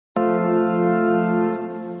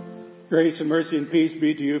Grace and mercy and peace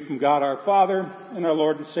be to you from God our Father and our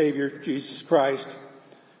Lord and Savior, Jesus Christ.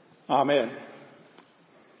 Amen.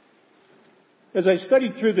 As I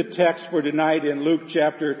studied through the text for tonight in Luke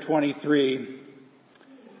chapter 23,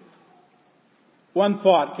 one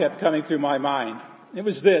thought kept coming through my mind. It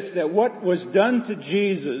was this, that what was done to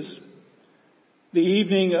Jesus the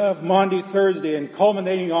evening of Maundy Thursday and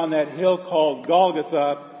culminating on that hill called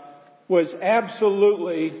Golgotha was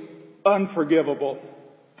absolutely unforgivable.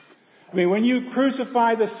 I mean, when you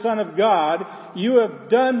crucify the Son of God, you have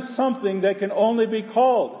done something that can only be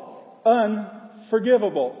called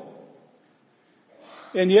unforgivable.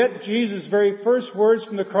 And yet, Jesus' very first words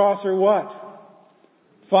from the cross are what?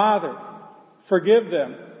 Father, forgive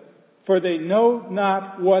them, for they know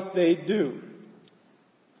not what they do.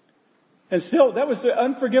 And still, that was the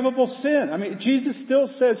unforgivable sin. I mean, Jesus still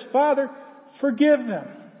says, Father, forgive them.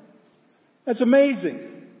 That's amazing.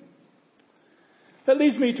 That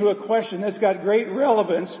leads me to a question that's got great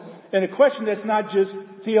relevance, and a question that's not just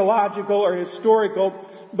theological or historical,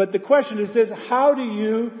 but the question is this: how do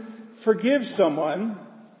you forgive someone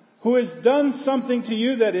who has done something to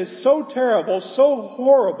you that is so terrible, so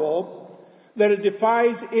horrible, that it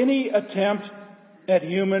defies any attempt at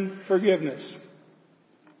human forgiveness?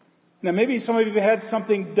 Now, maybe some of you have had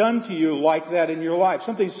something done to you like that in your life,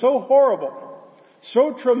 something so horrible,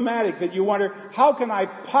 so traumatic that you wonder, how can I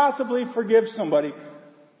possibly forgive somebody?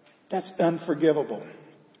 That's unforgivable.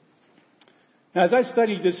 Now, as I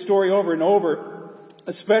studied this story over and over,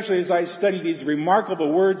 especially as I studied these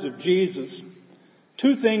remarkable words of Jesus,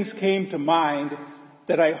 two things came to mind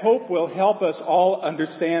that I hope will help us all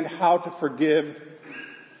understand how to forgive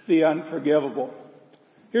the unforgivable.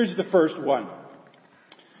 Here's the first one.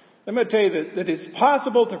 I'm going to tell you that it's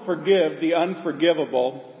possible to forgive the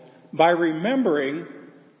unforgivable by remembering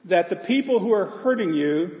that the people who are hurting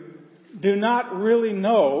you do not really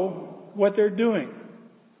know what they're doing.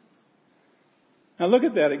 Now look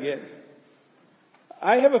at that again.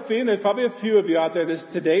 I have a feeling there's probably a few of you out there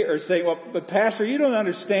today are saying, well, but Pastor, you don't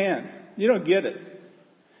understand. You don't get it.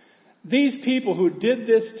 These people who did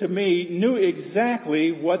this to me knew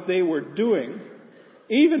exactly what they were doing,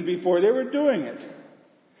 even before they were doing it.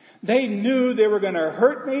 They knew they were going to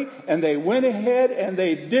hurt me, and they went ahead and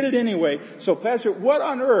they did it anyway. So, Pastor, what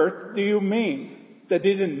on earth do you mean that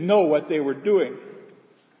they didn't know what they were doing?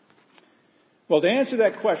 Well, to answer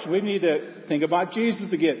that question, we need to think about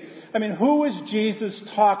Jesus again. I mean, who was Jesus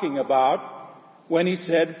talking about when he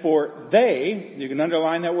said, for they, you can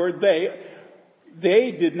underline that word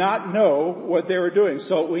they did not know what they were doing.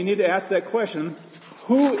 So we need to ask that question,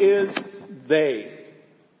 who is they?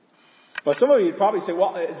 Well, some of you would probably say,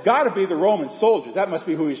 well, it's got to be the Roman soldiers. That must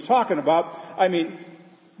be who he's talking about. I mean,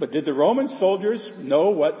 but did the Roman soldiers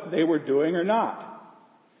know what they were doing or not?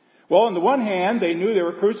 Well, on the one hand, they knew they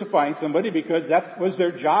were crucifying somebody because that was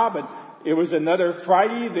their job, and it was another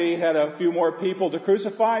Friday. They had a few more people to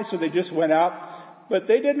crucify, so they just went out. But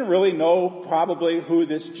they didn't really know probably who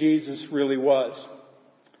this Jesus really was.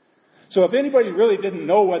 So if anybody really didn't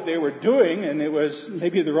know what they were doing, and it was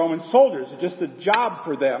maybe the Roman soldiers, just a job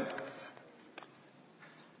for them.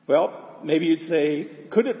 Well, maybe you'd say,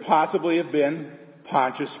 could it possibly have been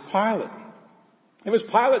Pontius Pilate? It was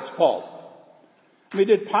Pilate's fault. I mean,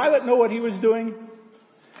 did Pilate know what he was doing?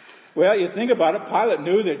 Well, you think about it, Pilate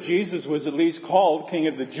knew that Jesus was at least called King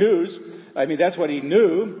of the Jews. I mean, that's what he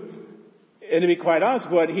knew. And to be quite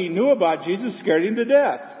honest, what he knew about Jesus scared him to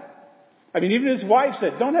death. I mean, even his wife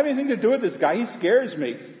said, don't have anything to do with this guy, he scares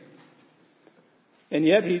me. And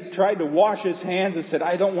yet he tried to wash his hands and said,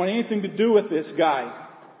 I don't want anything to do with this guy.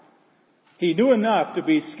 He knew enough to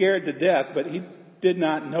be scared to death, but he did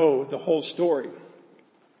not know the whole story.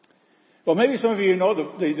 Well, maybe some of you know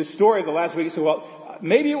the story of the last week. So, well,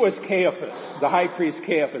 maybe it was Caiaphas, the high priest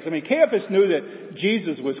Caiaphas. I mean, Caiaphas knew that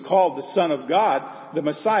Jesus was called the Son of God, the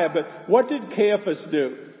Messiah, but what did Caiaphas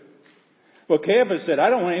do? Well, Caiaphas said, I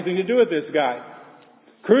don't want anything to do with this guy.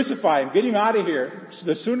 Crucify him, get him out of here.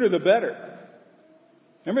 The sooner the better.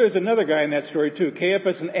 Remember, there's another guy in that story too,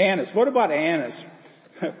 Caiaphas and Annas. What about Annas?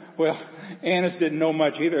 Well, Annas didn't know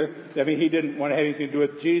much either. I mean, he didn't want to have anything to do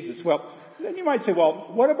with Jesus. Well, then you might say,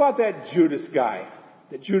 well, what about that Judas guy?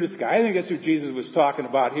 The Judas guy. I think that's who Jesus was talking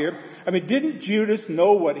about here. I mean, didn't Judas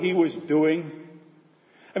know what he was doing?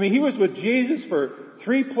 I mean, he was with Jesus for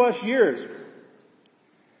 3+ years.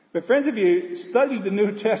 But friends, if you study the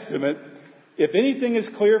New Testament, if anything is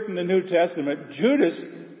clear from the New Testament, Judas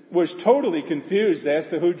was totally confused as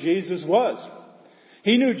to who Jesus was.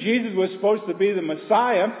 He knew Jesus was supposed to be the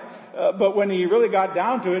Messiah, but when he really got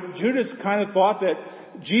down to it, Judas kind of thought that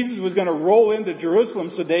Jesus was going to roll into Jerusalem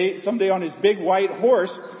someday on his big white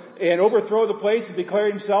horse and overthrow the place and declare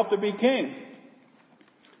himself to be king.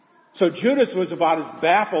 So Judas was about as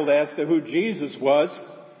baffled as to who Jesus was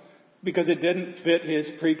because it didn't fit his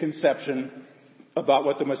preconception about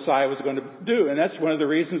what the Messiah was going to do. And that's one of the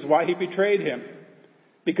reasons why he betrayed him.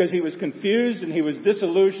 Because he was confused and he was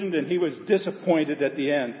disillusioned and he was disappointed at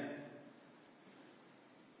the end.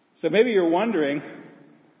 So maybe you're wondering,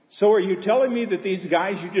 so are you telling me that these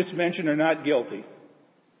guys you just mentioned are not guilty?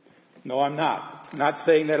 No, I'm not. I'm not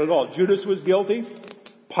saying that at all. Judas was guilty.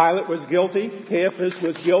 Pilate was guilty. Caiaphas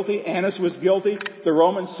was guilty. Annas was guilty. The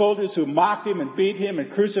Roman soldiers who mocked him and beat him and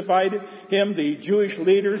crucified him, the Jewish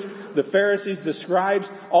leaders, the Pharisees, the scribes,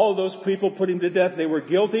 all of those people put him to death, they were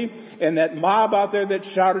guilty. And that mob out there that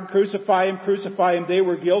shouted, crucify him, they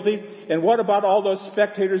were guilty. And what about all those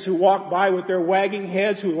spectators who walked by with their wagging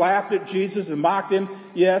heads, who laughed at Jesus and mocked him?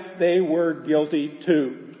 Yes, they were guilty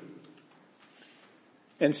too.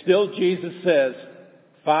 And still Jesus says,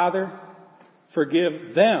 Father,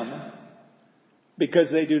 forgive them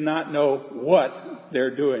because they do not know what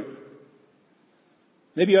they're doing.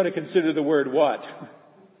 Maybe you ought to consider the word what.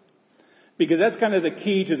 Because that's kind of the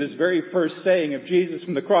key to this very first saying of Jesus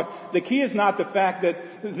from the cross. The key is not the fact that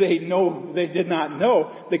they did not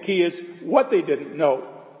know. The key is what they didn't know.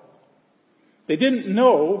 They didn't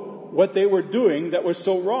know what they were doing that was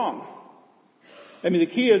so wrong. I mean,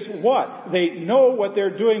 the key is what? They know what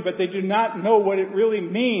they're doing, but they do not know what it really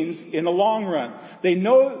means in the long run. They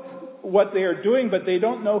know what they are doing, but they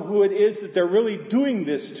don't know who it is that they're really doing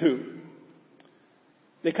this to.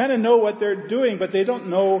 They kind of know what they're doing, but they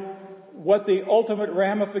don't know what the ultimate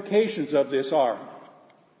ramifications of this are.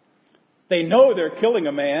 They know they're killing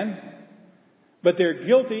a man, but they're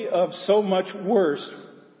guilty of so much worse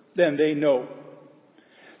than they know.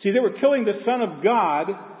 See, they were killing the Son of God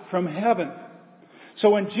from heaven.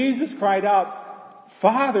 So when Jesus cried out,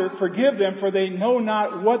 Father, forgive them, for they know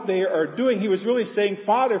not what they are doing, he was really saying,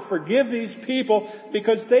 Father, forgive these people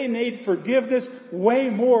because they need forgiveness way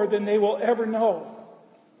more than they will ever know.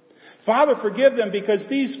 Father, forgive them because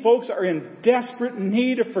these folks are in desperate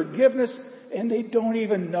need of forgiveness and they don't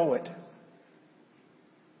even know it.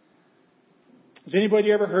 Has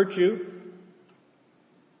anybody ever hurt you?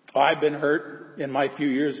 Oh, I've been hurt in my few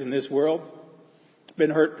years in this world. Been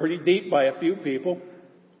hurt pretty deep by a few people.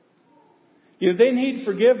 You know, they need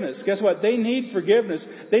forgiveness. Guess what? They need forgiveness.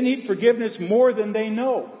 They need forgiveness more than they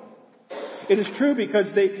know. It is true because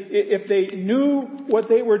if they knew what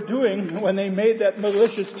they were doing when they made that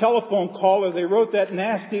malicious telephone call or they wrote that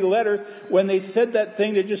nasty letter, when they said that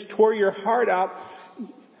thing that just tore your heart out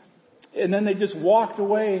and then they just walked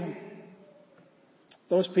away,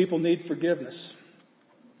 those people need forgiveness.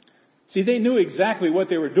 See, they knew exactly what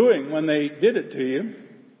they were doing when they did it to you,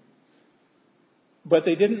 but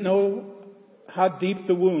they didn't know how deep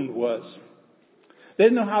the wound was. They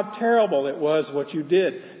didn't know how terrible it was what you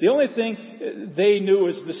did. The only thing they knew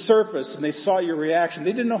was the surface, and they saw your reaction.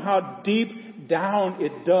 They didn't know how deep down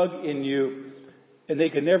it dug in you, and they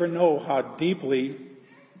could never know how deeply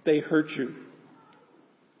they hurt you.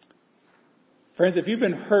 Friends, if you've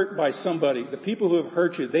been hurt by somebody, the people who have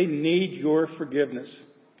hurt you, they need your forgiveness.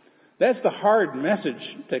 That's the hard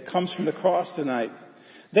message that comes from the cross tonight.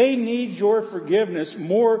 They need your forgiveness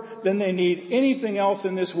more than they need anything else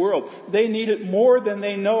in this world. They need it more than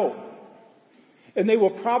they know. And they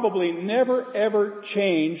will probably never ever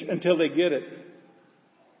change until they get it.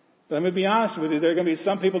 But I'm going to be honest with you, there are going to be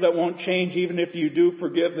some people that won't change even if you do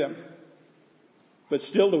forgive them. But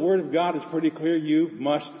still the Word of God is pretty clear. You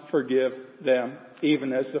must forgive them,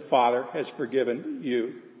 even as the Father has forgiven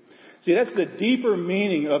you. See, that's the deeper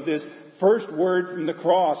meaning of this first word from the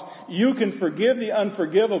cross. You can forgive the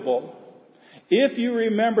unforgivable if you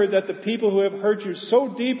remember that the people who have hurt you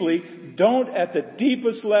so deeply don't at the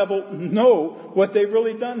deepest level know what they've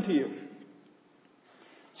really done to you.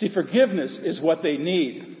 See, forgiveness is what they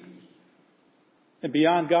need. And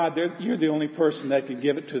beyond God, you're the only person that can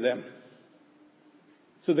give it to them.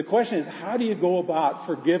 So the question is, how do you go about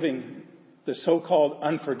forgiving the so-called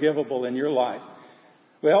unforgivable in your life?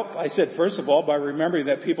 Well, I said, first of all, by remembering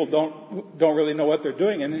that people don't really know what they're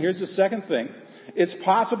doing. And here's the second thing. It's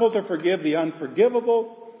possible to forgive the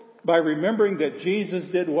unforgivable by remembering that Jesus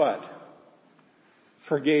did what?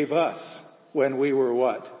 Forgave us when we were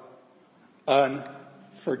what?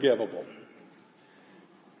 Unforgivable.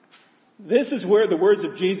 This is where the words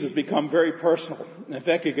of Jesus become very personal. In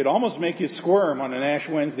fact, it could almost make you squirm on an Ash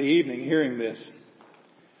Wednesday evening hearing this.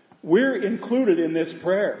 We're included in this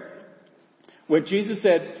prayer. When Jesus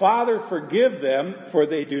said, Father, forgive them, for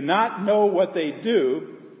they do not know what they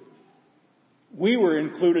do, we were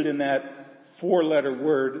included in that four-letter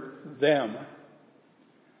word, them.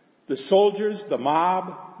 The soldiers, the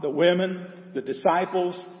mob, the women, the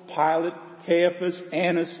disciples, Pilate, Caiaphas,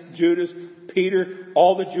 Annas, Judas, Peter,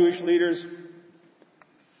 all the Jewish leaders,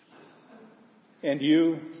 and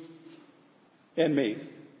you and me.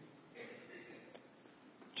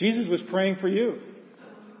 Jesus was praying for you.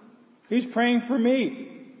 He's praying for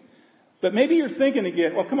me. But maybe you're thinking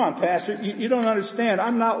again, well, come on, Pastor, you don't understand.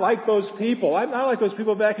 I'm not like those people. I'm not like those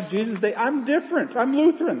people back in Jesus' day. I'm different. I'm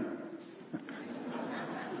Lutheran.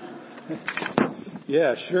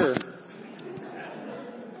 Yeah, sure.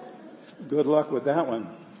 Good luck with that one.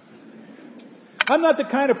 I'm not the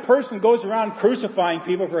kind of person who goes around crucifying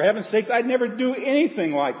people, for heaven's sakes. I'd never do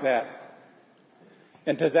anything like that.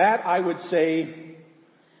 And to that I would say,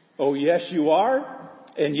 oh, yes, you are.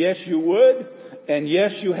 And yes, you would. And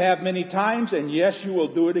yes, you have many times. And yes, you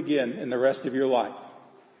will do it again in the rest of your life.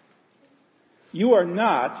 You are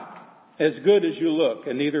not as good as you look,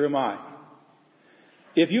 and neither am I.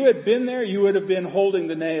 If you had been there, you would have been holding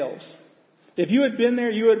the nails. If you had been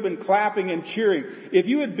there, you would have been clapping and cheering. If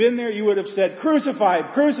you had been there, you would have said,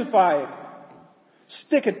 crucify, crucify.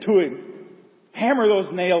 Stick it to him. Hammer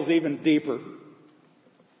those nails even deeper.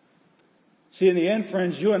 See, in the end,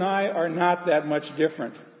 friends, you and I are not that much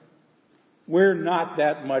different. We're not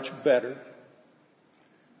that much better.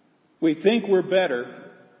 We think we're better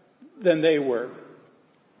than they were.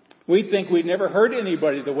 We think we never hurt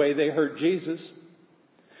anybody the way they hurt Jesus.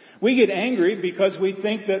 We get angry because we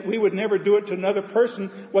think that we would never do it to another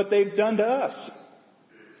person what they've done to us.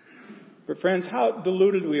 But friends, how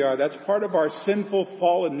deluded we are. That's part of our sinful,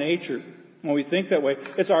 fallen nature when we think that way.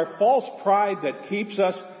 It's our false pride that keeps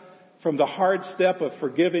us from the hard step of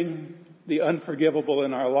forgiving the unforgivable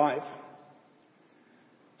in our life.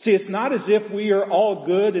 See, it's not as if we are all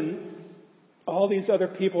good and all these other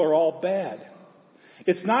people are all bad.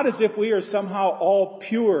 It's not as if we are somehow all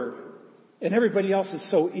pure and everybody else is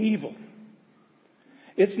so evil.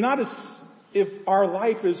 It's not as if our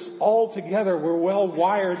life is all together, we're well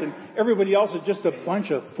wired, and everybody else is just a bunch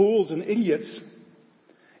of fools and idiots.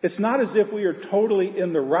 It's not as if we are totally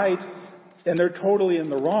in the right and they're totally in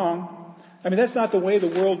the wrong. I mean, that's not the way the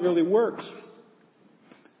world really works.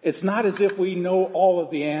 It's not as if we know all of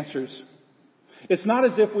the answers. It's not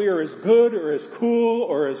as if we are as good or as cool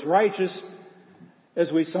or as righteous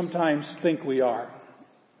as we sometimes think we are,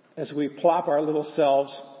 as we plop our little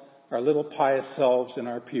selves, our little pious selves in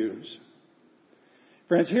our pews.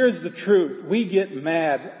 Friends, here's the truth. We get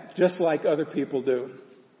mad just like other people do.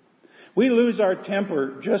 We lose our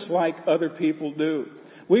temper just like other people do.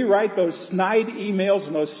 We write those snide emails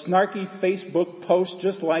and those snarky Facebook posts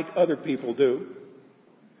just like other people do.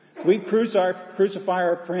 We crucify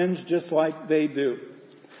our friends just like they do.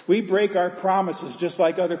 We break our promises just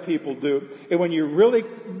like other people do. And when you really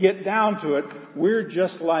get down to it, we're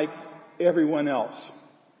just like everyone else.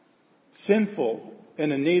 Sinful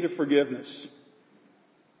and in need of forgiveness.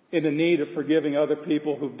 In the need of forgiving other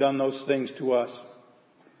people who've done those things to us.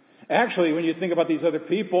 Actually, when you think about these other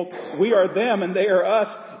people, we are them and they are us.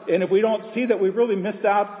 And if we don't see that, we've really missed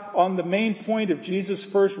out on the main point of Jesus'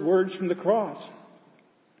 first words from the cross.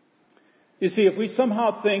 You see, if we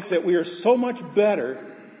somehow think that we are so much better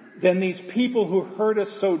than these people who hurt us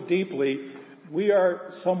so deeply, we are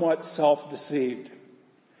somewhat self-deceived.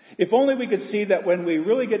 If only we could see that when we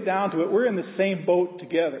really get down to it, we're in the same boat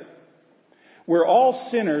together. We're all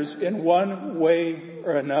sinners in one way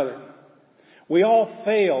or another. We all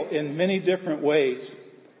fail in many different ways.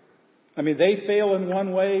 I mean, they fail in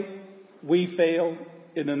one way, we fail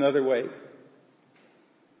in another way.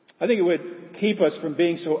 I think it would keep us from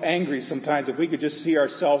being so angry sometimes if we could just see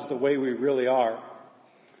ourselves the way we really are.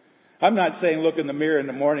 I'm not saying look in the mirror in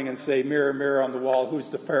the morning and say, mirror, mirror on the wall, who's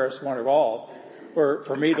the fairest one of all? Or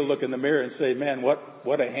for me to look in the mirror and say, man,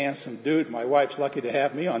 what a handsome dude. My wife's lucky to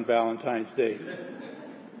have me on Valentine's Day.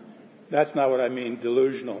 That's not what I mean,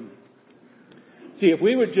 delusional. See, if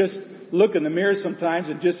we would just look in the mirror sometimes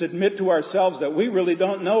and just admit to ourselves that we really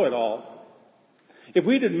don't know it all. If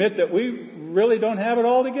we'd admit that we really don't have it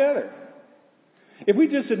all together. If we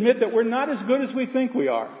just admit that we're not as good as we think we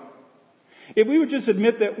are. If we would just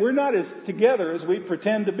admit that we're not as together as we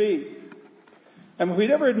pretend to be. And if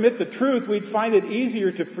we'd ever admit the truth, we'd find it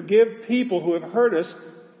easier to forgive people who have hurt us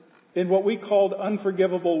in what we called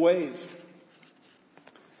unforgivable ways.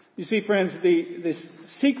 You see, friends, the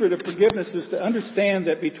secret of forgiveness is to understand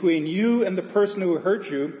that between you and the person who hurt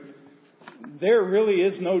you, there really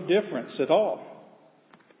is no difference at all.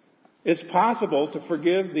 It's possible to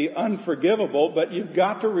forgive the unforgivable, but you've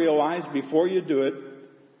got to realize before you do it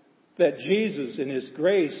that Jesus in His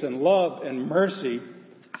grace and love and mercy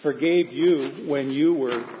forgave you when you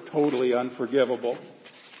were totally unforgivable.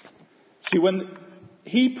 See, when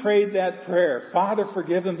he prayed that prayer, Father,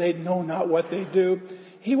 forgive them, they know not what they do.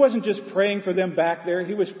 He wasn't just praying for them back there.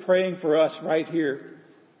 He was praying for us right here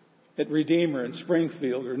at Redeemer in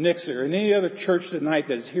Springfield or Nixon or in any other church tonight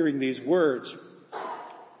that is hearing these words.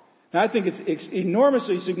 Now, I think it's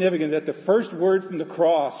enormously significant that the first word from the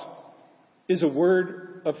cross is a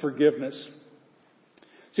word of forgiveness.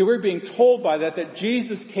 See, we're being told by that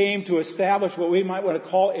Jesus came to establish what we might want to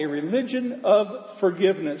call a religion of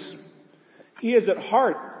forgiveness. He is at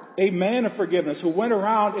heart a man of forgiveness who went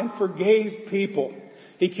around and forgave people.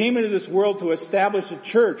 He came into this world to establish a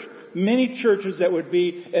church, many churches that would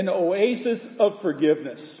be an oasis of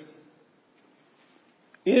forgiveness.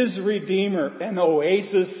 Is Redeemer an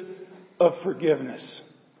oasis of forgiveness?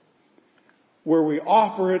 Where we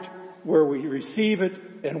offer it, where we receive it,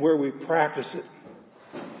 and where we practice it.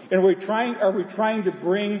 And are we trying to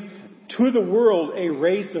bring to the world a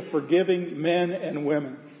race of forgiving men and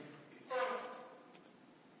women?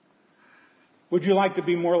 Would you like to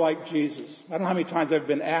be more like Jesus? I don't know how many times I've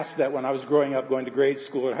been asked that when I was growing up, going to grade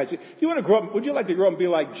school or high school. Would you like to grow up and be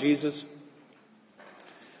like Jesus?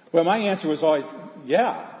 Well, my answer was always,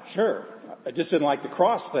 yeah, sure. I just didn't like the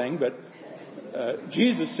cross thing, but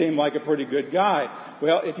Jesus seemed like a pretty good guy.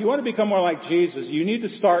 Well, if you want to become more like Jesus, you need to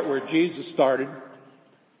start where Jesus started,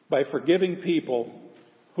 by forgiving people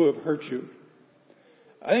who have hurt you.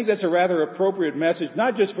 I think that's a rather appropriate message,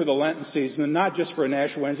 not just for the Lenten season and not just for a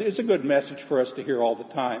National Wednesday. It's a good message for us to hear all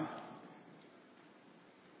the time.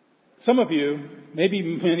 Some of you, maybe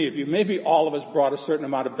many of you, maybe all of us brought a certain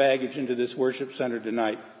amount of baggage into this worship center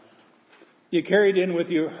tonight. You carried in with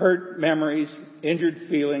you hurt memories, injured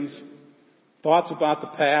feelings, thoughts about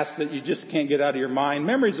the past that you just can't get out of your mind,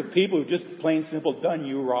 memories of people who just plain simple done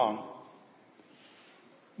you wrong.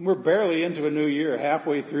 We're barely into a new year,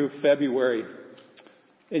 halfway through February.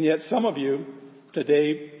 And yet some of you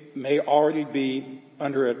today may already be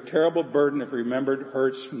under a terrible burden of remembered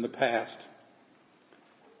hurts from the past.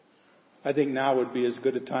 I think now would be as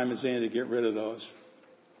good a time as any to get rid of those.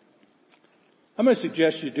 I'm going to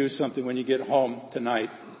suggest you do something when you get home tonight,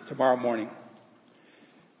 tomorrow morning.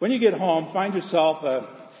 When you get home, find yourself a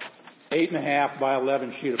 8.5 by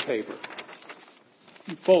 11 sheet of paper.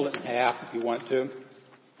 You fold it in half if you want to.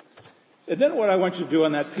 And then what I want you to do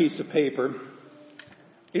on that piece of paper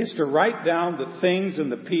is to write down the things and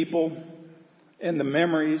the people and the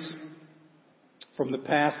memories from the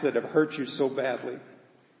past that have hurt you so badly.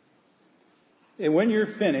 And when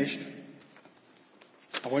you're finished,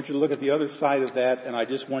 I want you to look at the other side of that, and I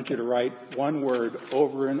just want you to write one word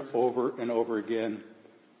over and over and over again.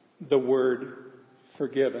 The word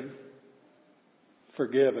forgiven.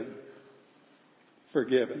 Forgiven.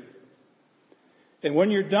 Forgiven. And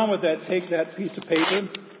when you're done with that, take that piece of paper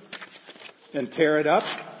and tear it up.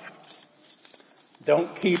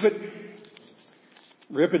 Don't keep it.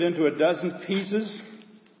 Rip it into a dozen pieces.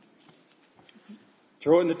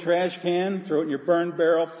 Throw it in the trash can. Throw it in your burn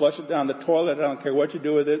barrel. Flush it down the toilet. I don't care what you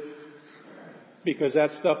do with it. Because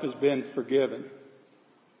that stuff has been forgiven.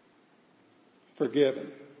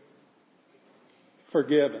 Forgiven.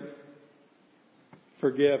 Forgiven.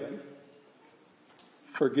 Forgiven.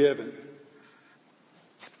 Forgiven.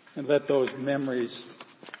 And let those memories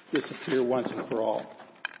disappear once and for all.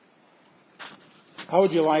 How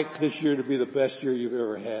would you like this year to be the best year you've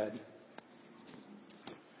ever had?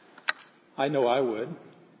 I know I would.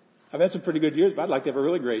 I've had some pretty good years, but I'd like to have a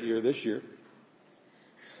really great year this year.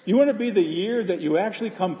 You want to be the year that you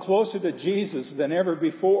actually come closer to Jesus than ever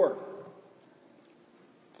before.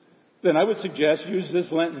 Then I would suggest use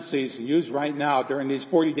this Lenten season, use right now during these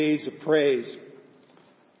 40 days of praise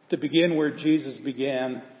to begin where Jesus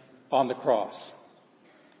began on the cross,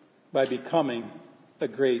 by becoming a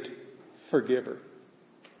great forgiver.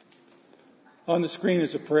 On the screen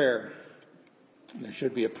is a prayer. There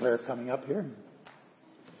should be a prayer coming up here.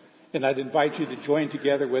 And I'd invite you to join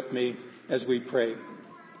together with me as we pray.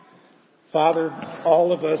 Father,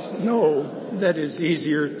 all of us know that it's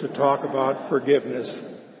easier to talk about forgiveness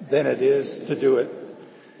than it is to do it.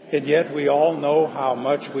 And yet we all know how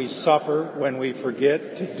much we suffer when we forget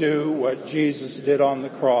to do what Jesus did on the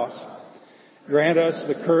cross. Grant us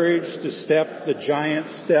the courage to step the giant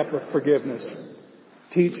step of forgiveness.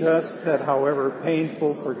 Teach us that however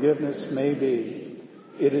painful forgiveness may be,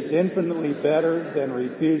 it is infinitely better than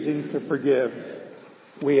refusing to forgive.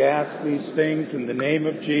 We ask these things in the name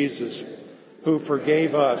of Jesus, who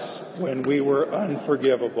forgave us when we were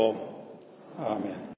unforgivable. Amen.